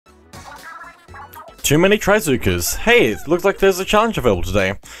Too many Trizookas. Hey, it looks like there's a challenge available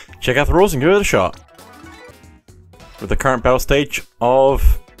today. Check out the rules and give it a shot. With the current battle stage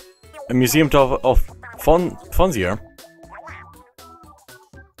of a museum of Fonzio.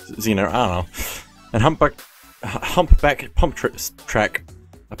 Xeno, I don't know. And humpback pump track.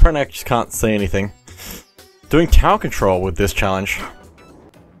 Apparently I just can't say anything. Doing tower control with this challenge.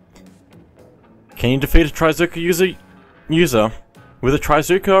 Can you defeat a Trizooka user with a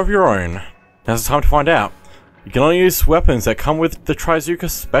Trizooka of your own? Now's the time to find out. You can only use weapons that come with the Trizooka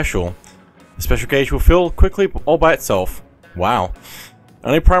special. The special gauge will fill quickly all by itself. Wow.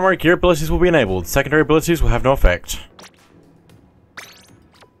 Only primary gear abilities will be enabled. Secondary abilities will have no effect.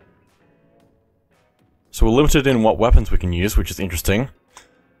 So we're limited in what weapons we can use, which is interesting.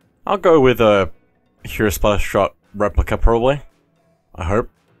 I'll go with a Hero Splash Shot replica, probably. I hope.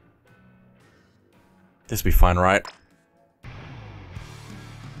 This will be fine, right?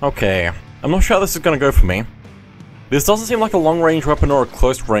 Okay. I'm not sure how this is going to go for me. This doesn't seem like a long-range weapon or a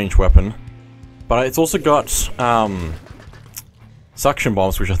close-range weapon. But it's also got, suction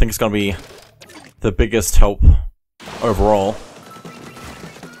bombs, which I think is going to be the biggest help overall.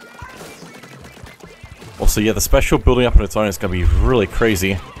 Also, yeah, the special building up on its own is going to be really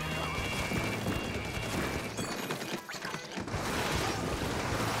crazy.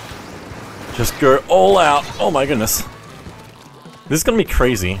 Just go all out. Oh my goodness. This is going to be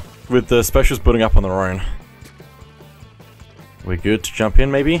crazy with the specials building up on their own. We're good to jump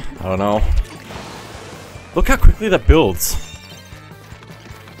in, maybe? I don't know. Look how quickly that builds.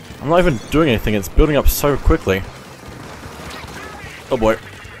 I'm not even doing anything, it's building up so quickly. Oh boy,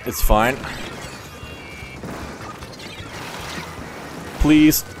 it's fine.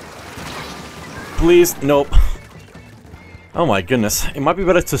 Please. Please, nope. Oh my goodness, it might be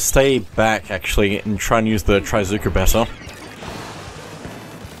better to stay back actually and try and use the Trizooka better.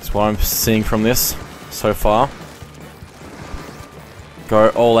 That's what I'm seeing from this so far. Go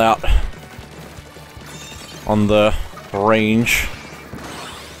all out on the range.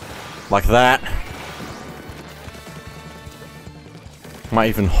 Like that. Might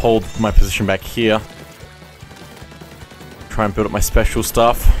even hold my position back here. Try and build up my special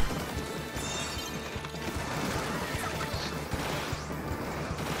stuff.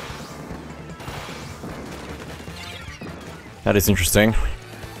 That is interesting.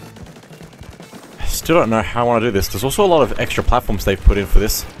 I still don't know how I want to do this. There's also a lot of extra platforms they've put in for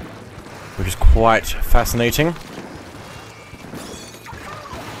this, which is quite fascinating.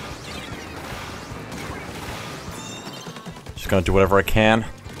 Just gonna do whatever I can.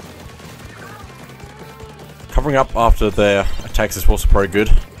 Covering up after their attacks is also pretty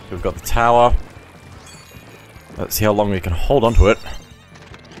good. We've got the tower. Let's see how long we can hold onto it.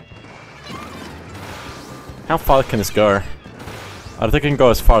 How far can this go? I don't think it can go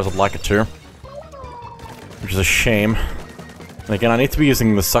as far as I'd like it to. Which is a shame. And again, I need to be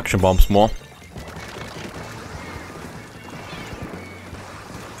using the suction bombs more.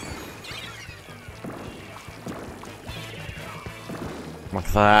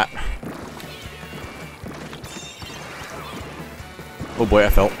 Like that. Oh boy, I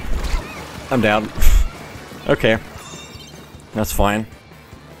fell. I'm down. Okay. That's fine.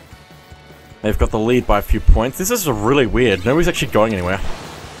 They've got the lead by a few points. This is really weird. Nobody's actually going anywhere.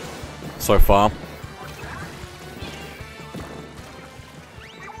 So far.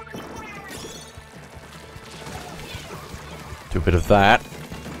 Do a bit of that.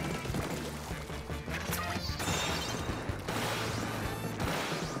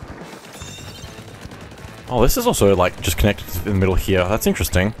 Oh, this is also, like, just connected in the middle here. That's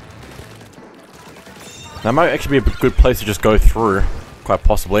interesting. That might actually be a good place to just go through. Quite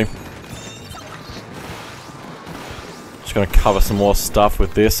possibly. Just gonna cover some more stuff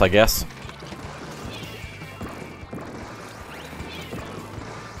with this, I guess.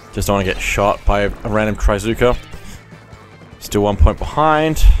 Just don't want to get shot by a random Trizooka. Still 1 point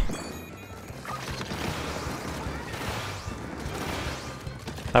behind.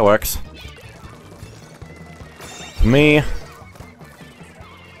 That works. For me,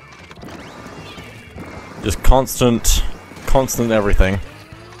 just constant everything.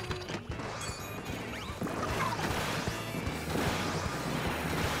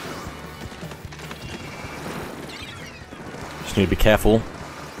 Just need to be careful.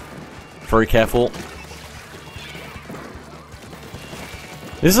 Very careful.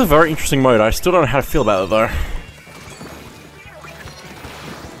 This is a very interesting mode. I still don't know how to feel about it though.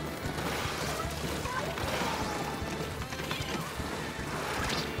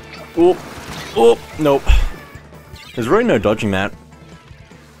 Oh, oh, nope. There's really no dodging that.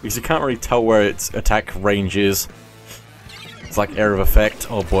 Because you can't really tell where its attack range is. It's like area of effect.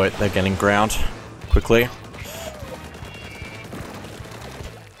 Oh boy, they're getting ground. quickly.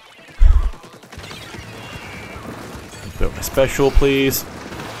 Build my special, please.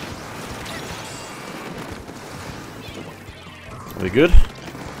 Are we good?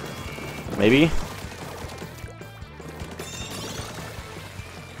 Maybe?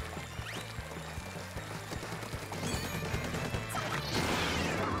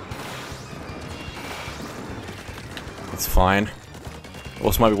 It's fine.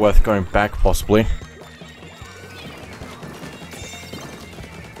 Also might be worth going back, possibly.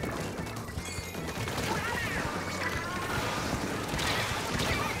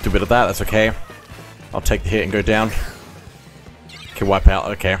 Do a bit of that, that's okay. I'll take the hit and go down. Okay, wipe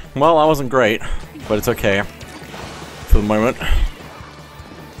out, okay. Well, that wasn't great, but it's okay. For the moment.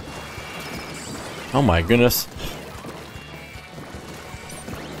 Oh my goodness.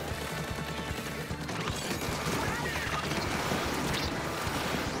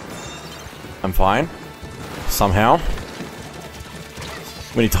 I'm fine. Somehow.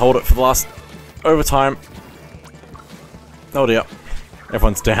 We need to hold it for the last overtime. Oh dear.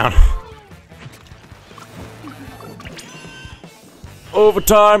 Everyone's down.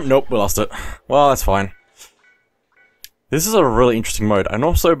 Overtime! Nope, we lost it. Well, that's fine. This is a really interesting mode. I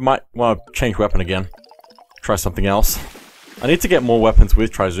also might want to change weapon again. Try something else. I need to get more weapons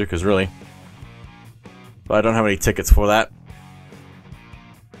with Trizookas, really. But I don't have any tickets for that.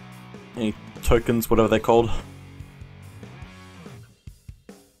 Any tokens, whatever they're called.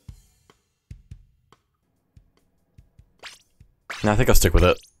 No, I think I'll stick with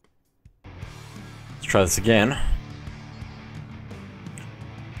it. Let's try this again.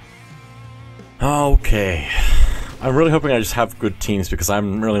 Okay. I'm really hoping I just have good teams because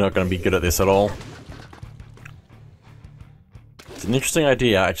I'm really not going to be good at this at all. It's an interesting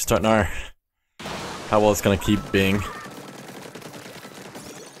idea, I just don't know how well it's going to keep being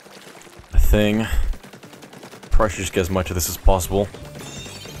a thing. Probably should just get as much of this as possible.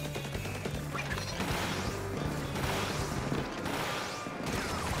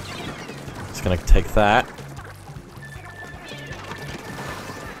 Just gonna take that.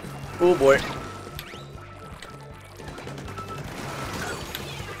 Oh boy.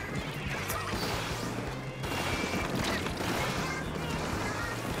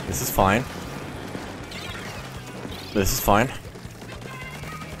 This is fine. This is fine.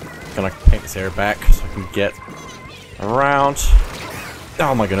 Gonna paint this area back so I can get around.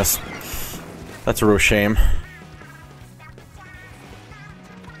 Oh my goodness. That's a real shame.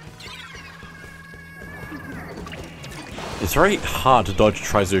 It's very hard to dodge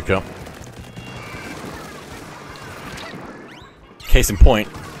Trizooka. Case in point.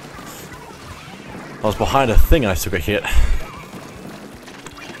 I was behind a thing and I still got hit.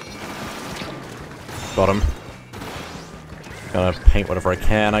 Got him. Gonna paint whatever I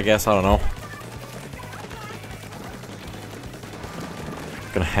can, I guess. I don't know.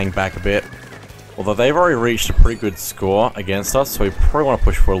 Gonna hang back a bit. Although they've already reached a pretty good score against us, so we probably want to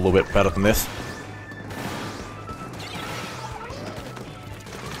push for a little bit better than this.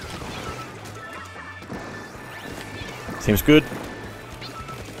 Seems good.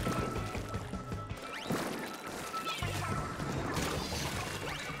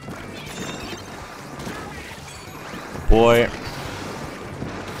 Boy.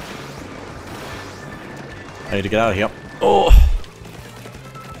 I need to get out of here. Oh!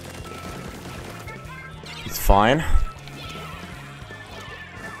 It's fine.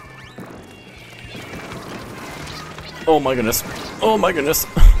 Oh my goodness. Oh my goodness.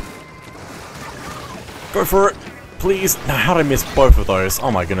 Go for it. Please. Now, how did I miss both of those?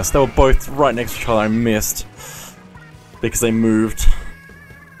 Oh my goodness. They were both right next to each other. I missed. Because they moved.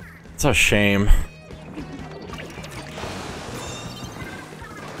 It's a shame.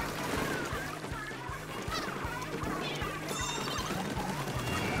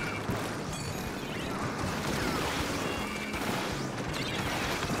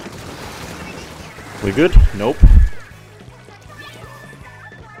 We good? Nope.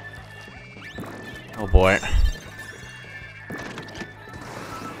 Oh boy.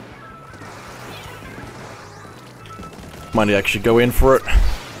 Might actually go in for it.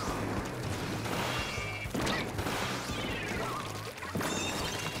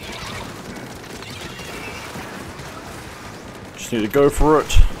 Just need to go for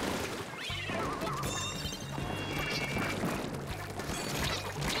it.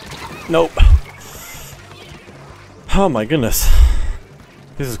 Nope. Oh my goodness.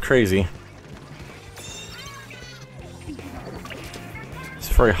 This is crazy. It's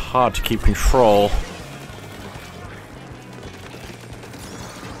very hard to keep control.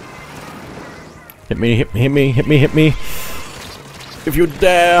 Hit me, hit me, hit me, hit me, hit me. If you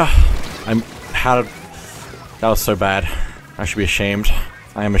dare. I'm how did... That was so bad. I should be ashamed.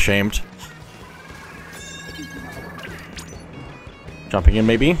 I am ashamed. Jumping in,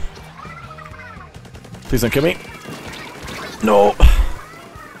 maybe? Please don't kill me. No!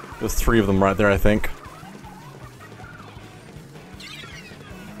 There's 3 of them right there, I think.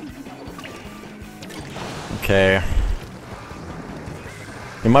 Okay.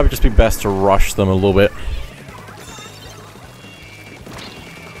 It might just be best to rush them a little bit.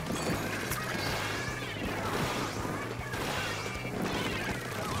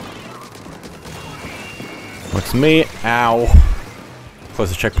 Looks me. Ow.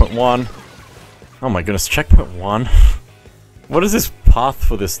 Close to checkpoint 1. Oh my goodness, checkpoint 1? What is this path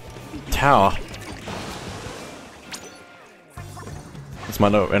for this tower? This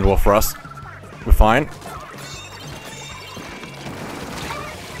might not end well for us. We're fine.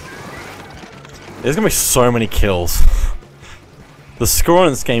 There's gonna be so many kills. The score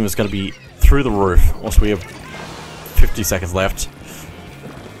in this game is gonna be through the roof. Also, we have 50 seconds left.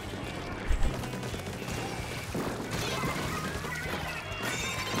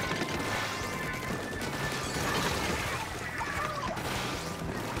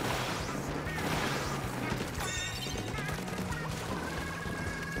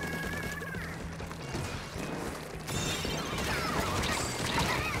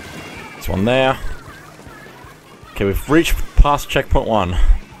 There's one there. Okay, we've reached past checkpoint 1.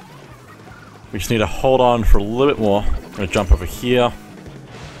 We just need to hold on for a little bit more. I'm gonna jump over here.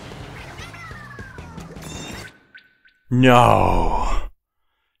 No!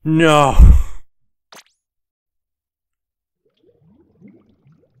 No!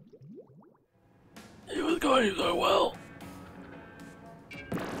 It was going so well.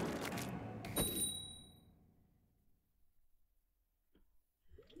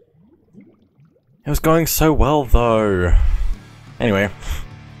 It was going so well, though. Anyway,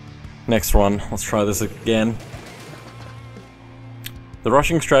 next one. Let's try this again. The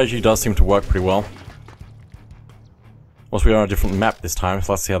rushing strategy does seem to work pretty well. Also, we are on a different map this time,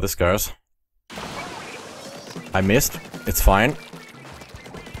 so let's see how this goes. I missed. It's fine.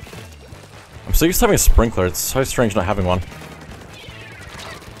 I'm so used to having a sprinkler. It's so strange not having one.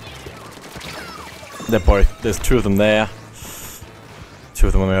 They're both. There's 2 of them there. 2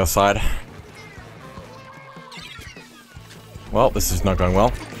 of them on the other side. Well, this is not going well.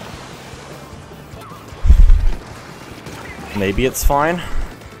 Maybe it's fine.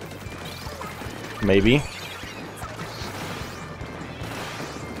 Maybe.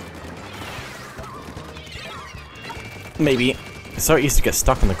 Maybe. It's so easy to get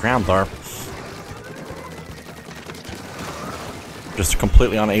stuck on the ground, though. Just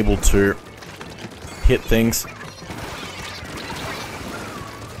completely unable to hit things.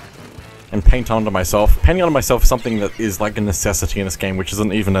 And paint onto myself. Painting onto myself is something that is like a necessity in this game, which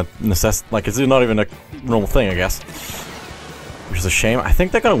isn't even a like it's not even a normal thing, I guess. Which is a shame. I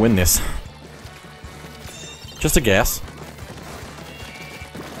think they're gonna win this. Just a guess.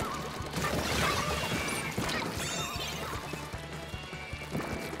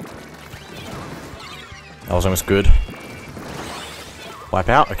 That was almost good. Wipe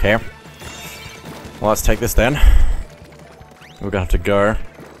out, okay. Well, let's take this then. We're gonna have to go.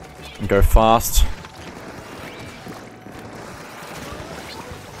 And go fast.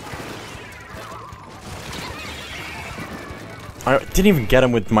 I didn't even get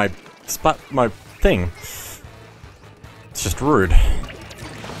him with my thing. It's just rude.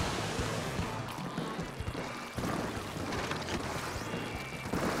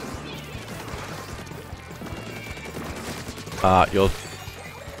 You're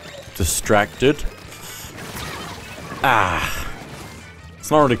distracted. Ah. It's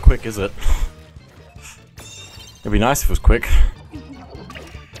not really quick, is it? It'd be nice if it was quick.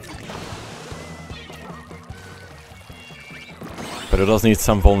 But it does need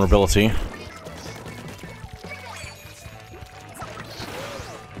some vulnerability.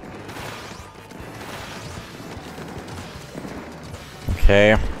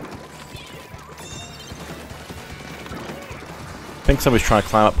 Okay. I think somebody's trying to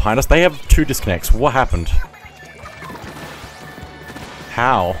climb up behind us. They have 2 disconnects. What happened?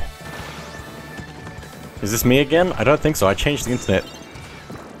 How? Is this me again? I don't think so. I changed the internet.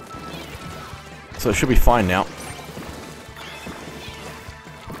 So it should be fine now.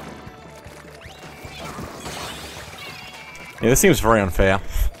 Yeah, this seems very unfair.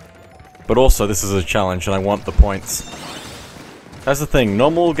 But also, this is a challenge and I want the points. That's the thing.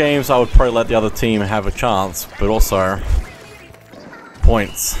 Normal games, I would probably let the other team have a chance, but also...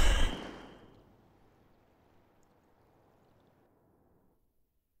 points.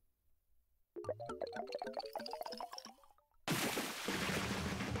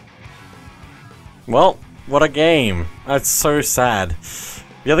 Well, what a game. That's so sad.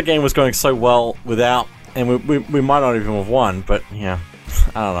 The other game was going so well without, and we might not even have won, but yeah,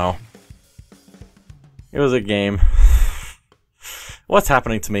 I don't know. It was a game. What's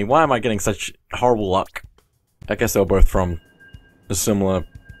happening to me? Why am I getting such horrible luck? I guess they were both from a similar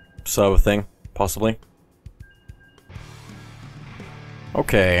server thing, possibly.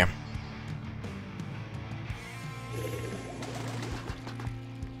 Okay.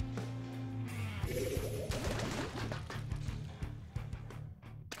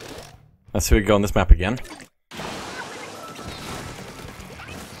 Let's see if we go on this map again.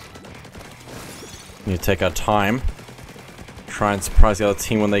 Need to take our time. Try and surprise the other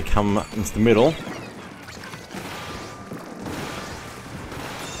team when they come into the middle.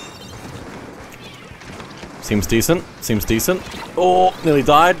 Seems decent. Seems decent. Oh, nearly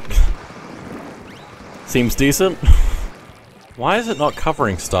died. Seems decent. Why is it not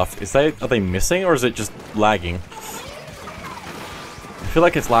covering stuff? Are they missing or is it just lagging? I feel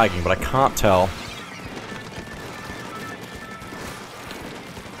like it's lagging, but I can't tell.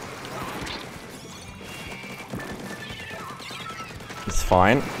 It's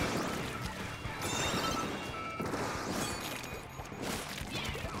fine.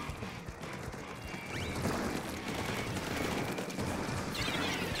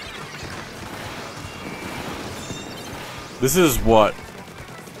 This is what...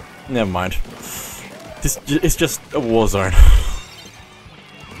 Never mind. It's just a war zone.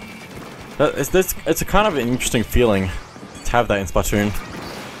 It's a kind of an interesting feeling to have that in Splatoon.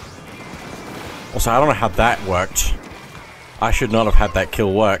 Also, I don't know how that worked. I should not have had that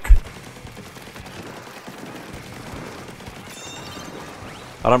kill work.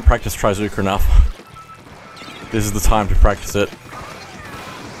 I don't practice Trizooka enough. This is the time to practice it.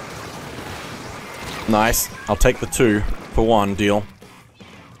 Nice. I'll take the 2 for 1 deal.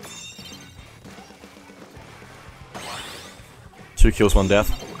 2 kills, 1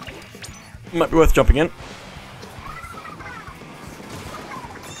 death. Might be worth jumping in.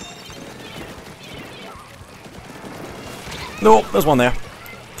 No, there's 1 there.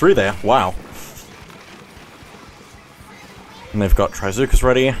 3 there. Wow. And they've got Trizookas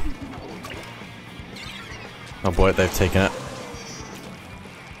ready. Oh boy, they've taken it.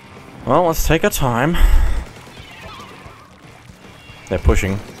 Well, let's take our time. They're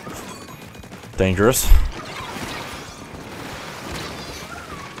pushing. Dangerous.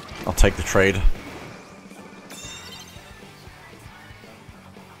 I'll take the trade.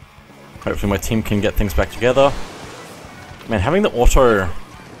 Hopefully my team can get things back together. Man, having the auto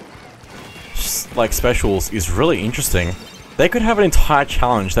like specials is really interesting. They could have an entire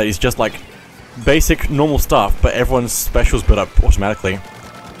challenge that is just like basic normal stuff, but everyone's specials build up automatically.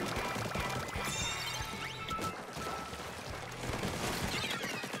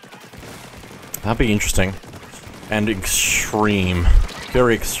 That'd be interesting. And extreme.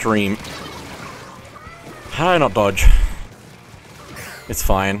 Very extreme. How did I not dodge? It's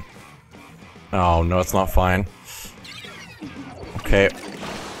fine. Oh no, it's not fine. Okay.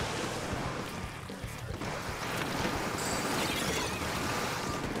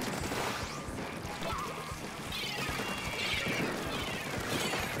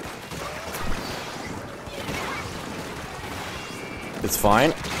 It's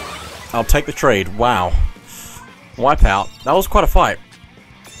fine. I'll take the trade. Wow. Wipeout. That was quite a fight.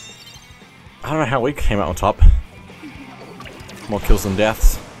 I don't know how we came out on top. More kills than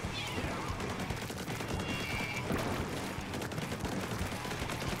deaths.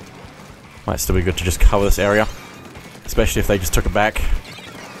 Might still be good to just cover this area. Especially if they just took it back.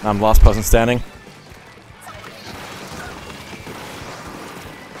 I'm last person standing.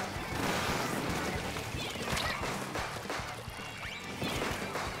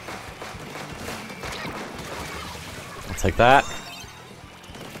 I'll take that.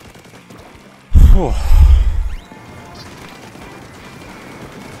 Whew.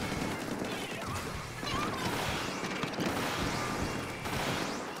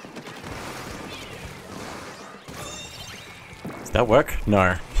 Does that work?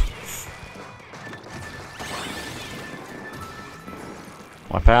 No.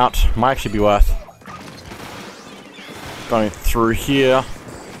 Wipe out. Might actually be worth going through here.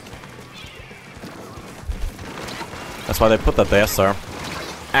 That's why they put that there, so...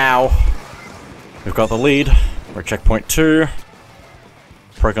 Ow! We've got the lead. We're at checkpoint 2.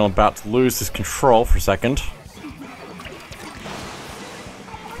 Probably about to lose this control for a second.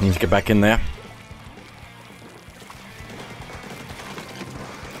 Need to get back in there.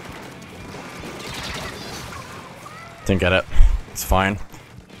 Didn't get it. It's fine.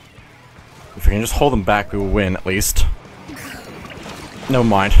 If we can just hold them back, we will win, at least. Never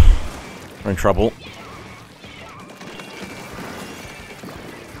mind. We're in trouble.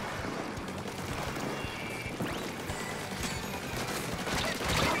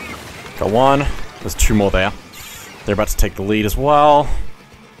 Got one. There's two more there. They're about to take the lead as well.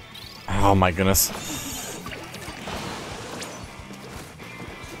 Oh my goodness.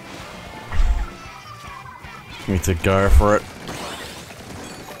 Need to go for it.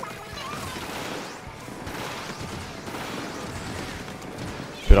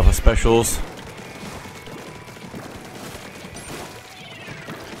 Bit off the specials.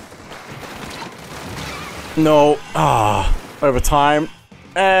 No. Ah. Overtime.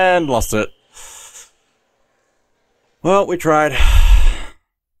 And lost it. Well, we tried.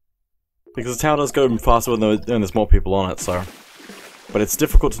 Because the tower does go faster when there's more people on it, so. But it's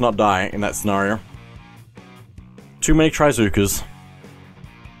difficult to not die in that scenario. Too many Trizookas.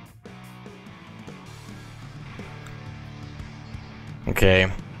 Okay,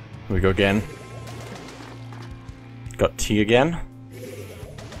 here we go again. Got T again.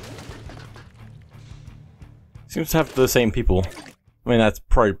 Seems to have the same people. I mean, that's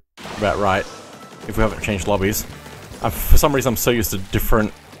probably about right, if we haven't changed lobbies. For some reason, I'm so used to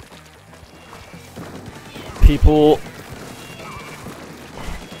different people.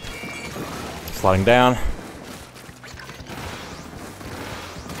 Sliding down.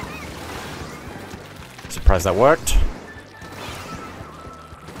 Surprised that worked.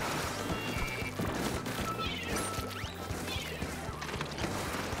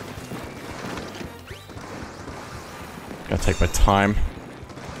 Gotta take my time.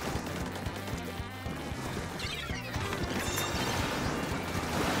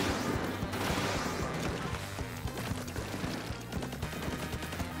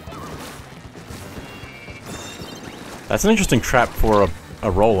 That's an interesting trap for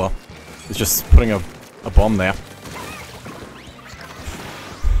a roller. It's just putting a bomb there.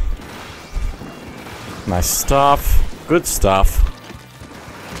 Nice stuff. Good stuff.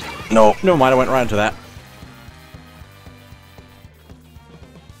 No, never mind, I went right into that.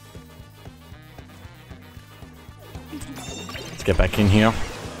 Let's get back in here.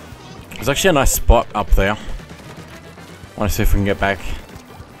 There's actually a nice spot up there. I want to see if we can get back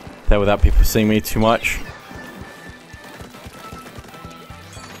there without people seeing me too much.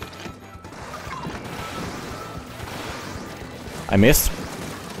 I missed.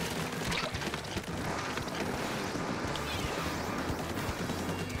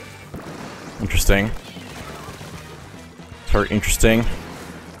 Interesting. Very interesting.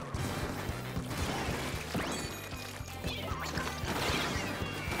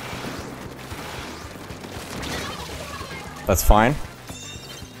 That's fine.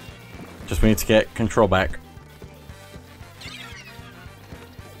 Just we need to get control back.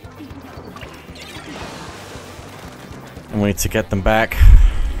 And we need to get them back.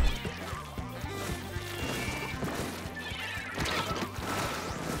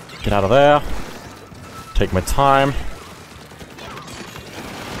 Get out of there. Take my time.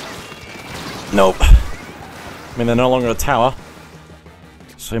 Nope. I mean, they're no longer a tower.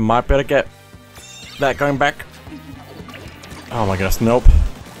 So we might better get that going back. Oh my goodness, nope.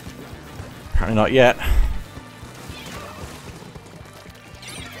 Apparently not yet.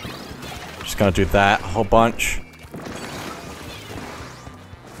 Just gonna do that a whole bunch.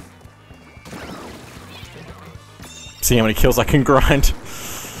 See how many kills I can grind.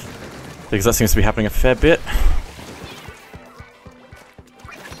 Because that seems to be happening a fair bit.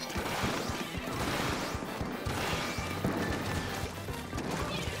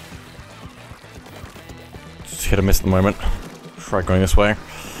 Just hit or miss at the moment. Try going this way.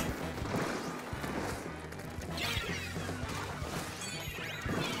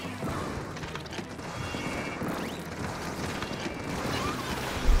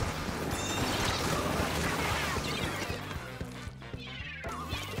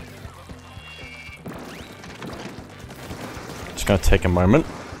 Just gonna take a moment.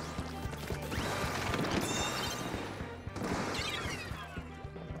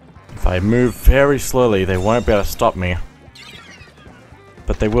 If I move very slowly, they won't be able to stop me.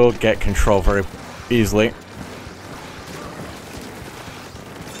 But they will get control very easily.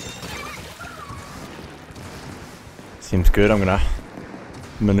 Seems good. I'm gonna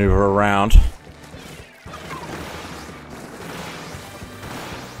maneuver around.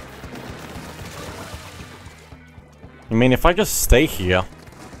 I mean, if I just stay here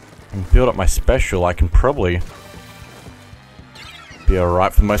and build up my special, I can probably be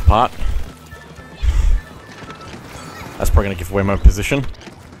alright for the most part. That's probably gonna give away my position.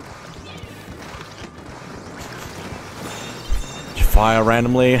 You fire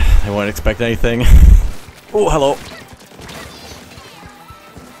randomly, they won't expect anything. Oh, hello.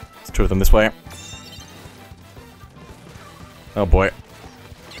 There's two Two of them this way. Oh boy.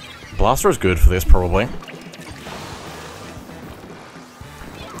 Blaster is good for this, probably.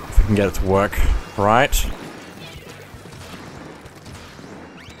 If we can get it to work right.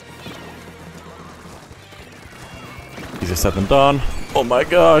 Easier said than done. Oh my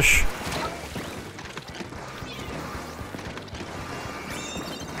gosh!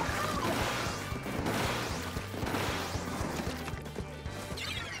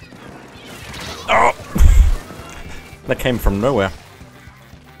 Oh! That came from nowhere.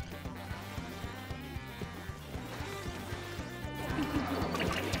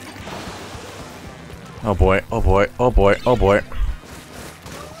 Oh boy, oh boy, oh boy, oh boy.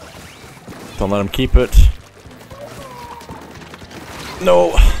 Don't let him keep it.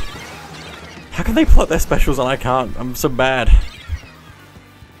 No! How can they plot their specials and I can't? I'm so bad.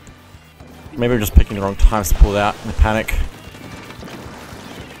 Maybe I'm just picking the wrong times to pull it out in a panic.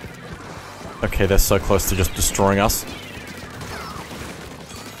 Okay, they're so close to just destroying us.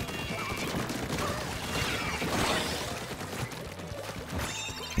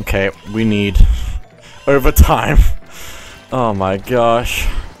 Okay, we need overtime. Oh my gosh.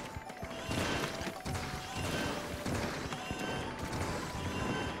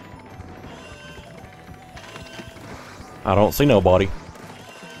 I don't see nobody.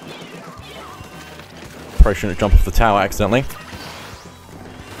 Probably shouldn't jump off the tower accidentally.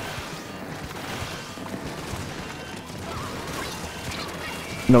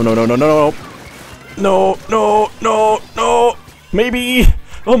 No, no, no, no, no, no. No, no, no, no. Maybe.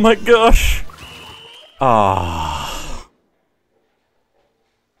 Oh my gosh. Ah.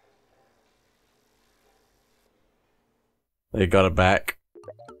 They got it back.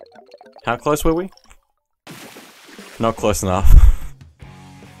 How close were we? Not close enough.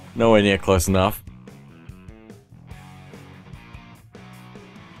 Nowhere near close enough.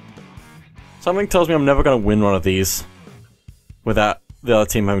 Something tells me I'm never gonna win one of these without the other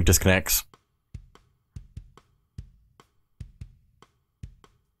team having disconnects.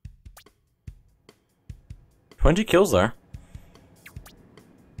 $20 kills there.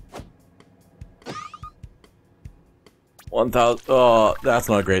 1,000. Oh, that's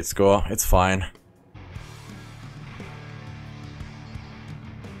not a great score. It's fine.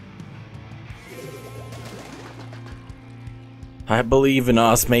 I believe in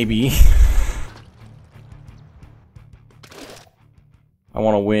us, maybe. I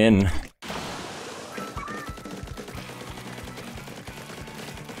want to win.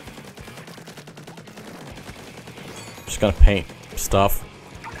 Just gonna paint stuff.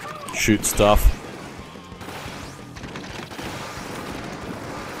 Shoot stuff.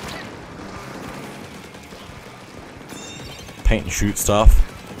 Paint and shoot stuff.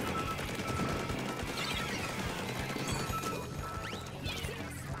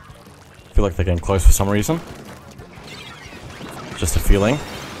 I feel like they're getting close for some reason. Just a feeling.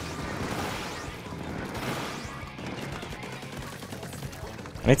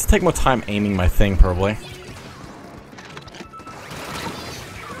 I need to take more time aiming my thing, probably.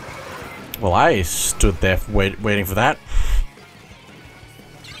 Well, I stood there waiting for that.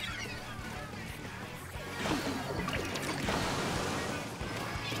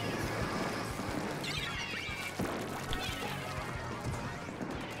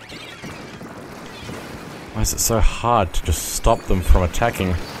 Why is it so hard to just stop them from attacking?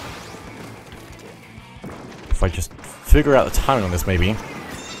 If I just figure out the timing on this, maybe.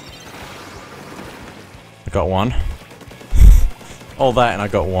 I got one. All that and I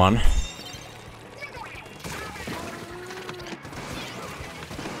got one.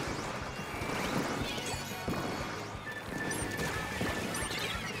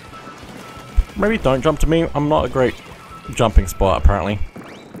 Maybe don't jump to me. I'm not a great jumping spot, apparently.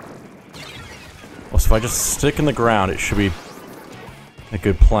 Also, if I just stick in the ground, it should be a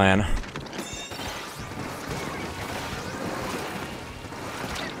good plan.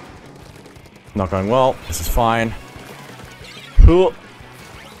 Not going well. This is fine. Did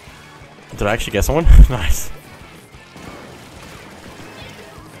I actually get someone? Nice.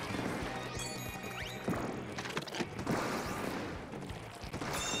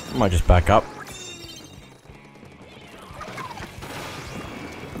 I might just back up.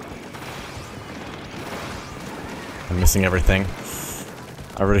 I'm missing everything.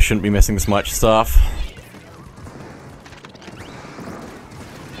 I really shouldn't be missing this much stuff.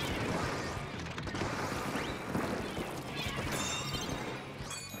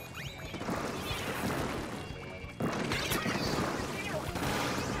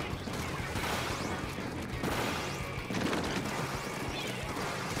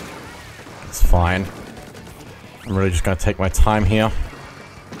 It's fine. I'm really just gonna take my time here.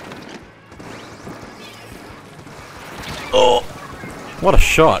 Oh! What a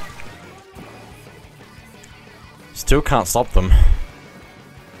shot! Still can't stop them.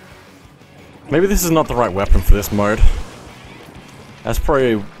 Maybe this is not the right weapon for this mode. That's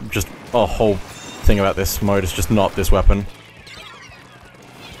probably just a whole thing about this mode, is just not this weapon.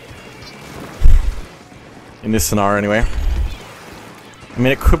 In this scenario, anyway. I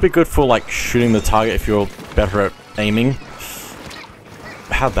mean, it could be good for, like, shooting the target if you're better at aiming.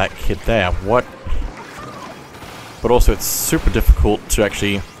 How'd that hit there? What? But also, it's super difficult to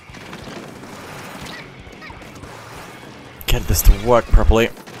actually get this to work properly.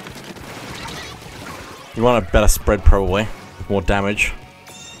 You want a better spread, probably, with more damage.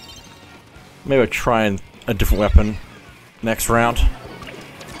 Maybe I'll try a different weapon next round.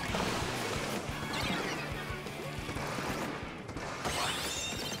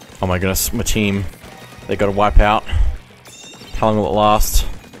 Oh my goodness, my team, they gotta wipe out. How long will it last?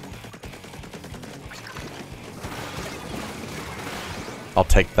 I'll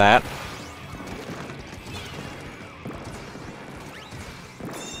take that.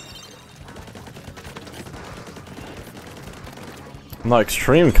 I'm not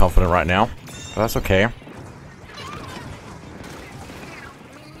extremely confident right now, but that's okay.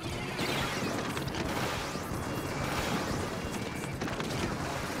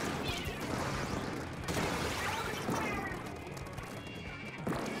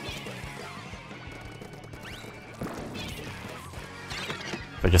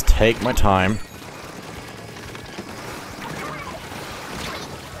 If I just take my time.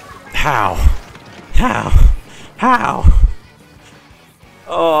 How? How? How?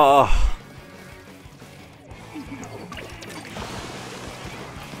 Oh.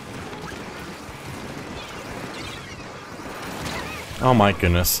 Oh my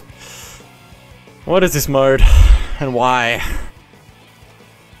goodness. What is this mode? And why?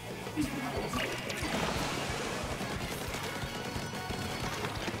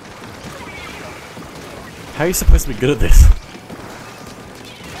 How are you supposed to be good at this?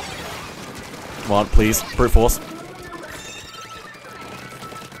 Come on, please. Brute force.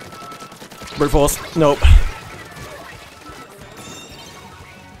 Brute force. Nope.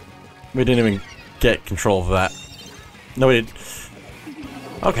 We didn't even get control of that. No, we did.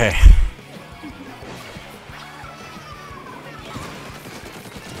 Okay.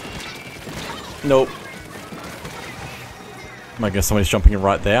 Nope. Oh my goodness, somebody's jumping in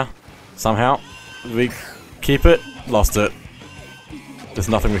right there. Somehow. Did we keep it? Lost it. There's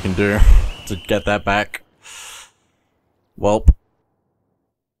nothing we can do to get that back. Welp.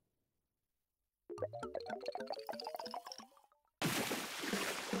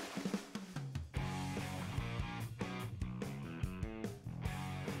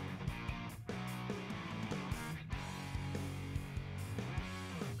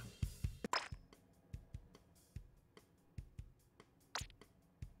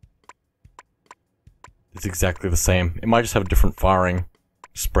 It's exactly the same. It might just have a different firing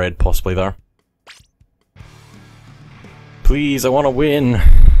spread, possibly, though. Please, I want to win!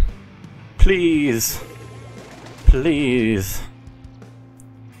 Please! Please!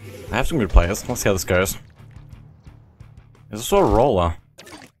 I have some good players. Let's see how this goes. There's also a roller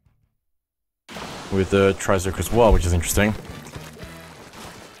with the Trizookas as well, which is interesting.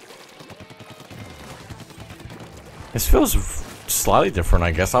 This feels slightly different,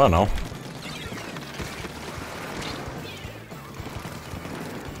 I guess. I don't know.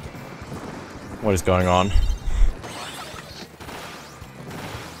 What is going on?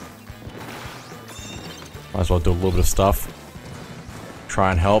 Might as well do a little bit of stuff. Try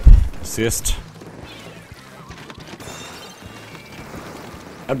and help. Assist.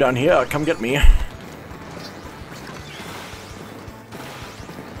 I'm down here. Come get me.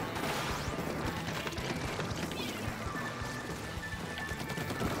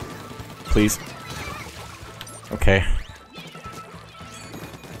 Please. Okay.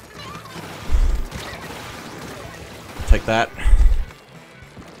 Take that.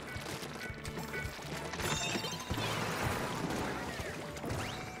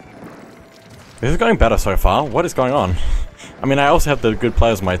 This is going better so far. What is going on? I mean, I also have the good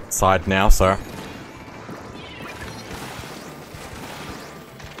players on my side now, so...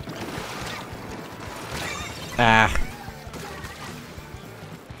 Ah.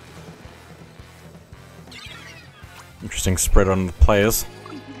 Interesting spread on the players.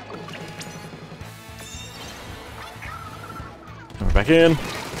 We're back in.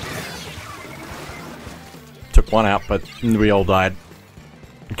 Took one out, but we all died.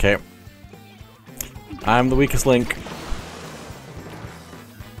 Okay. I'm the weakest link.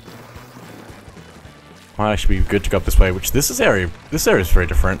 Might actually be good to go up this way, which this area is very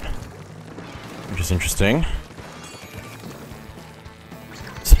different. Which is interesting.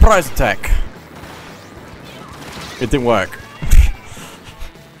 Surprise attack! It didn't work.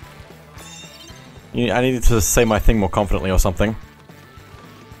 I needed to say my thing more confidently or something.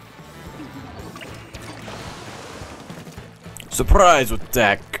 Surprise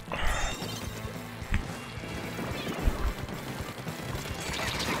attack!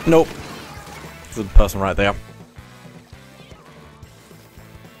 Nope. There's a person right there.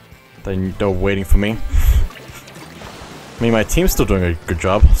 They're waiting for me. I mean, my team's still doing a good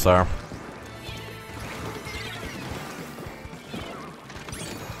job, so...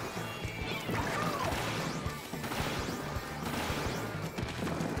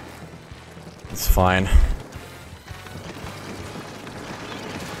 It's fine.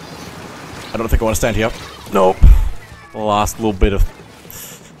 I don't think I want to stand here. Nope. The last little bit of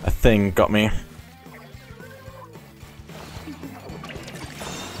a thing got me.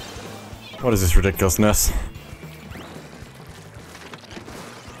 What is this ridiculousness?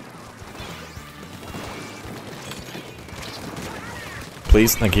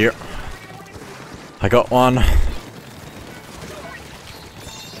 Please, thank you. I got one. I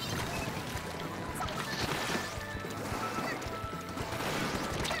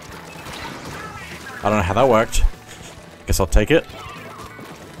don't know how that worked. Guess I'll take it.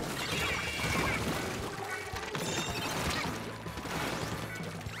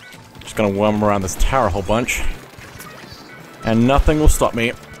 Just gonna worm around this tower a whole bunch. And nothing will stop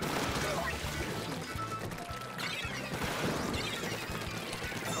me.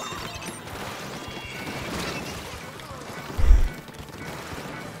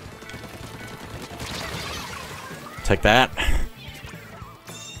 Take that.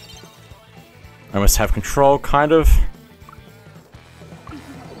 I must have control, kind of.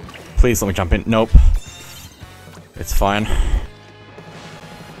 Please let me jump in. Nope. It's fine.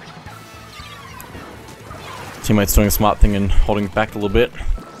 Teammate's doing a smart thing and holding back a little bit.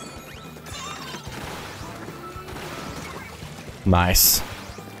 Nice.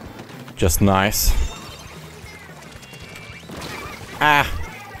 Just nice. Ah!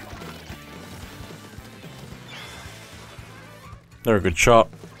 They're a good shot.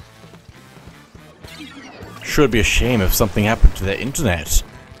 Should be a shame if something happened to their internet.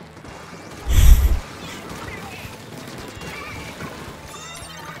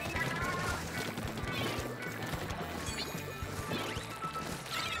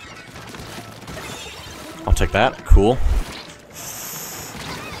 I'll take that. Cool.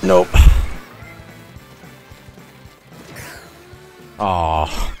 Nope.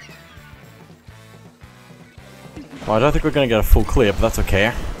 Aww. Well, I don't think we're gonna get a full clear, but that's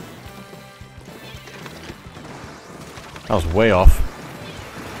okay. That was way off.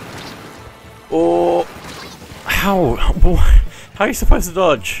 Oh, how? How are you supposed to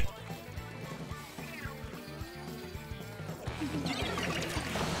dodge?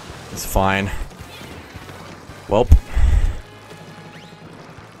 It's fine. Welp.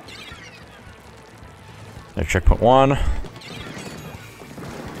 No checkpoint 1.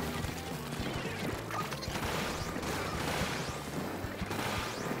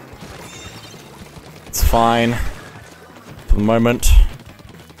 It's fine. For the moment.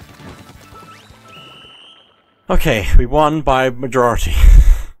 Okay, we won by majority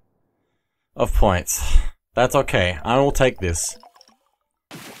of points. That's okay. I will take this.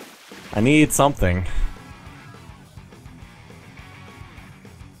 I need something.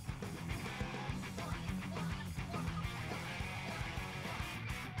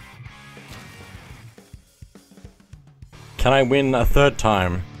 Can I win a third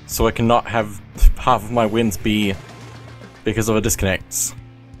time so I can not have half of my wins be because of a disconnect?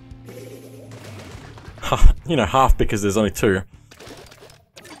 You know, half because there's only 2.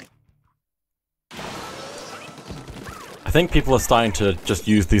 I think people are starting to just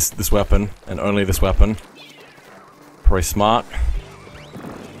use this weapon, and only this weapon. Probably smart.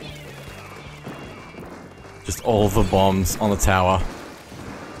 Just all the bombs on the tower.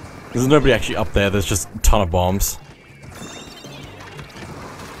 There's nobody actually up there, there's just a ton of bombs.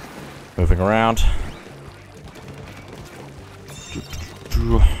 Moving around.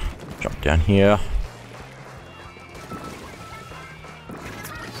 Jump down here.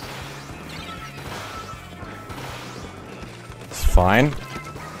 It's fine.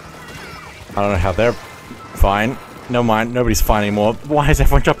 I don't know how they're fine. Never mind, nobody's fine anymore. Why is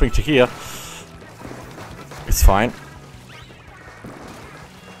everyone jumping to here? It's fine.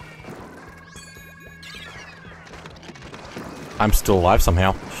 I'm still alive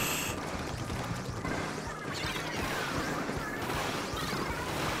somehow.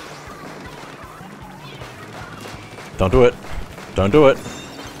 Don't do it. Don't do it.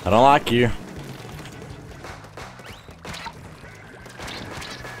 I don't like you.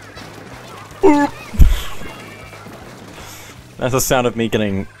 That's the sound of me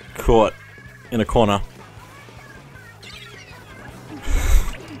getting caught in a corner.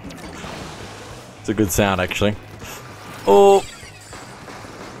 It's a good sound, actually. Oh!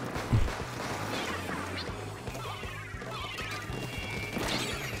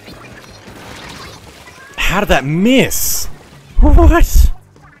 How did that miss? What?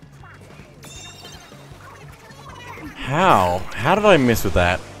 How? How did I miss with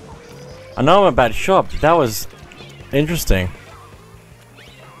that? I know I'm a bad shot, but that was interesting.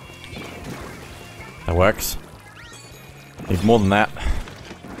 That works. Need more than that.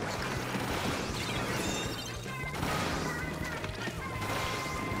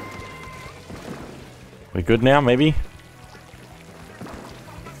 We good now, maybe?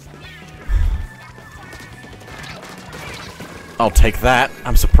 I'll take that.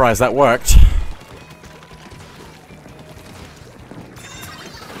 I'm surprised that worked.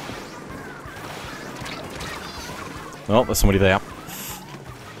 Oh, there's somebody there.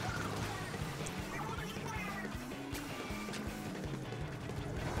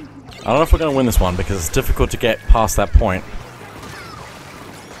 I don't know if we're gonna win this one because it's difficult to get past that point.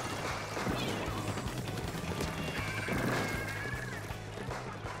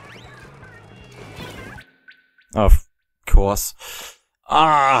 Oh, of course.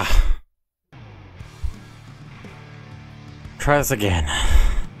 Ah! Try this again.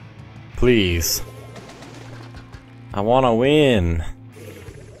 Please. I wanna win.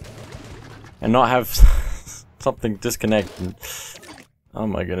 And not have something disconnect. Oh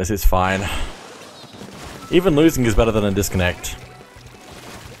my goodness, it's fine. Even losing is better than a disconnect.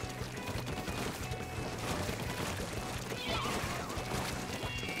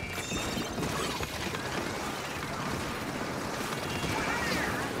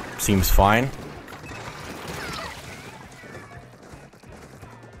 Seems fine.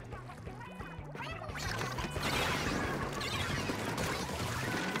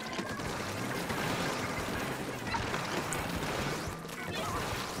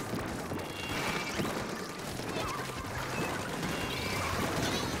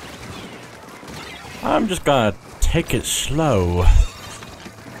 I'm just gonna take it slow.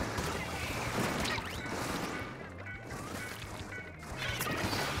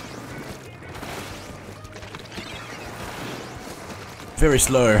 Very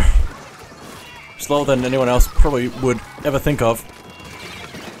slow. Slower than anyone else probably would ever think of.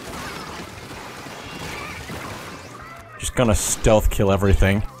 Just gonna stealth kill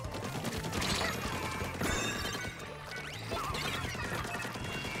everything.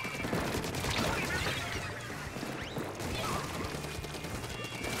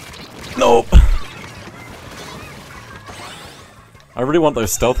 Nope. I really want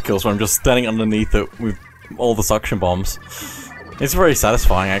those stealth kills where I'm just standing underneath it with all the suction bombs. It's very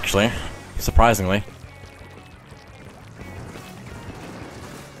satisfying, actually. Surprisingly.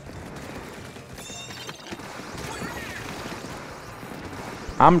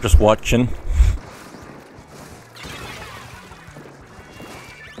 I'm just watching.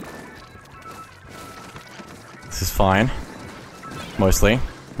 This is fine. Mostly.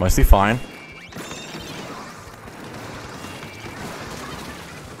 Mostly fine.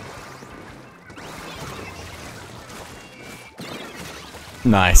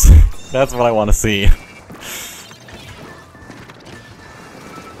 Nice. That's what I want to see.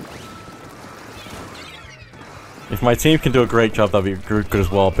 If my team can do a great job, that'd be good as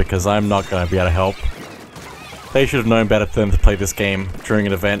well, because I'm not going to be able to help. They should have known better than to play this game during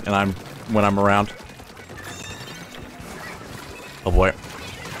an event and when I'm around. Oh boy.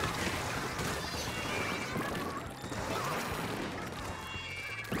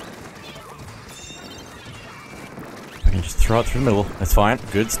 I can just throw it through the middle. That's fine.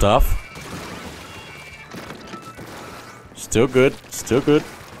 Good stuff. Still good. Still good.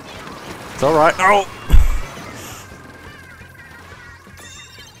 It's alright. Oh!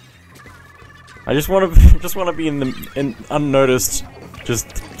 I just want to be in unnoticed,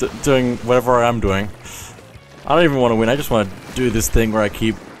 just doing whatever I'm doing. I don't even want to win. I just want to do this thing where I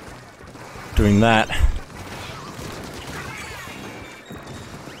keep doing that.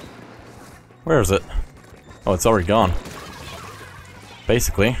 Where is it? Oh, it's already gone.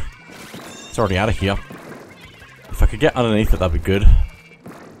 Basically, it's already out of here. If I could get underneath it, that'd be good.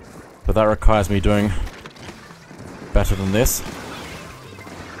 But that requires me doing better than this.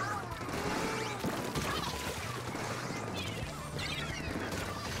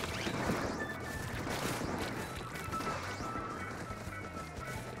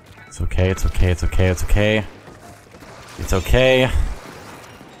 It's okay, it's okay, it's okay, it's okay. It's okay.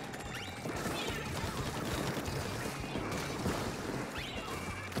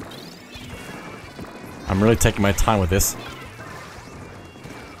 I'm really taking my time with this.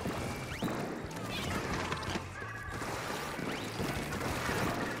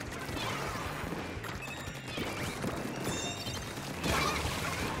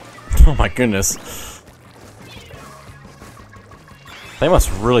 Oh my goodness. They must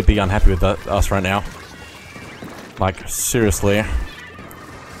really be unhappy with us right now. Like, seriously. I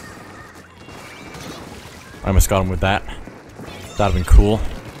almost got him with that. That'd have been cool.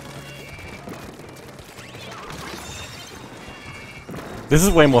 This is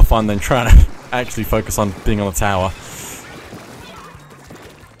way more fun than trying to actually focus on being on the tower.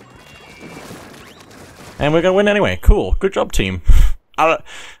 And we're gonna win anyway. Cool. Good job, team. I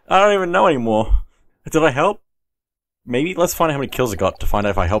don't even know anymore. Did I help? Maybe let's find out how many kills I got to find out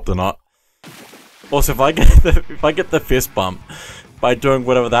if I helped or not. Also, if I get the fist bump by doing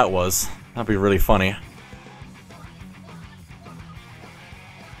whatever that was, that'd be really funny.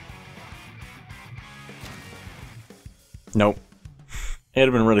 Nope. It'd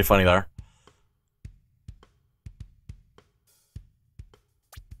have been really funny though.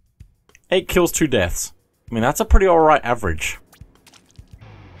 Eight kills, 2 deaths. I mean, that's a pretty alright average.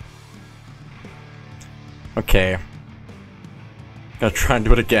 Okay. Gonna try and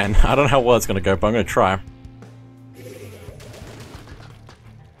do it again. I don't know how well it's gonna go, but I'm gonna try.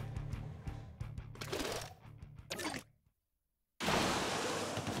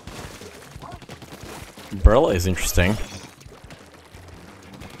 Umbrella is interesting.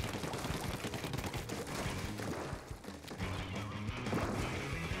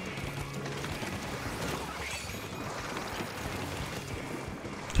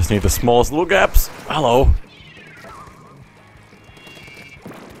 Just need the smallest little gaps. Hello.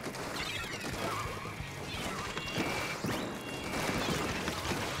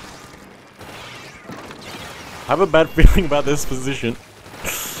 I have a bad feeling about this position.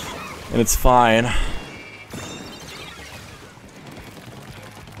 And it's fine.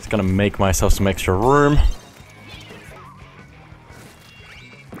 Just gonna make myself some extra room.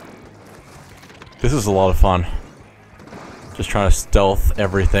 This is a lot of fun. Just trying to stealth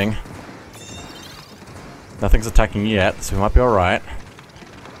everything. Nothing's attacking yet, so we might be alright.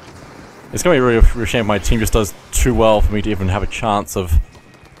 It's gonna be really a shame if my team just does too well for me to even have a chance of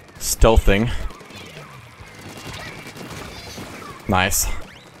stealthing. Nice.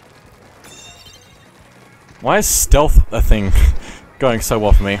 Why is stealth a thing going so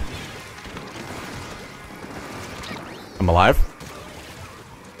well for me? I'm alive.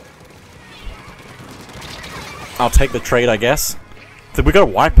 I'll take the trade, I guess. So we got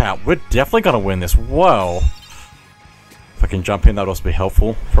a wipeout. We're definitely gonna win this. Whoa. If I can jump in, that would also be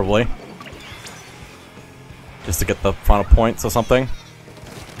helpful, probably. Just to get the final points or something.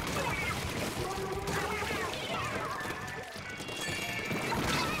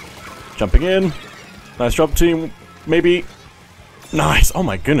 Jumping in. Nice job, team. Maybe. Nice. Oh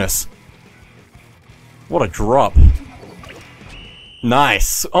my goodness. What a drop.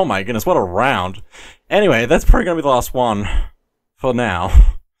 Nice. Oh my goodness, what a round. Anyway, that's probably gonna be the last one. For now.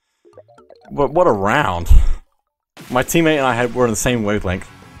 But what a round. My teammate and I were on the same wavelength.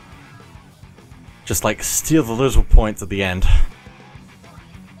 Just like steal the little points at the end.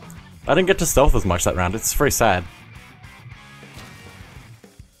 I didn't get to stealth as much that round. It's very sad.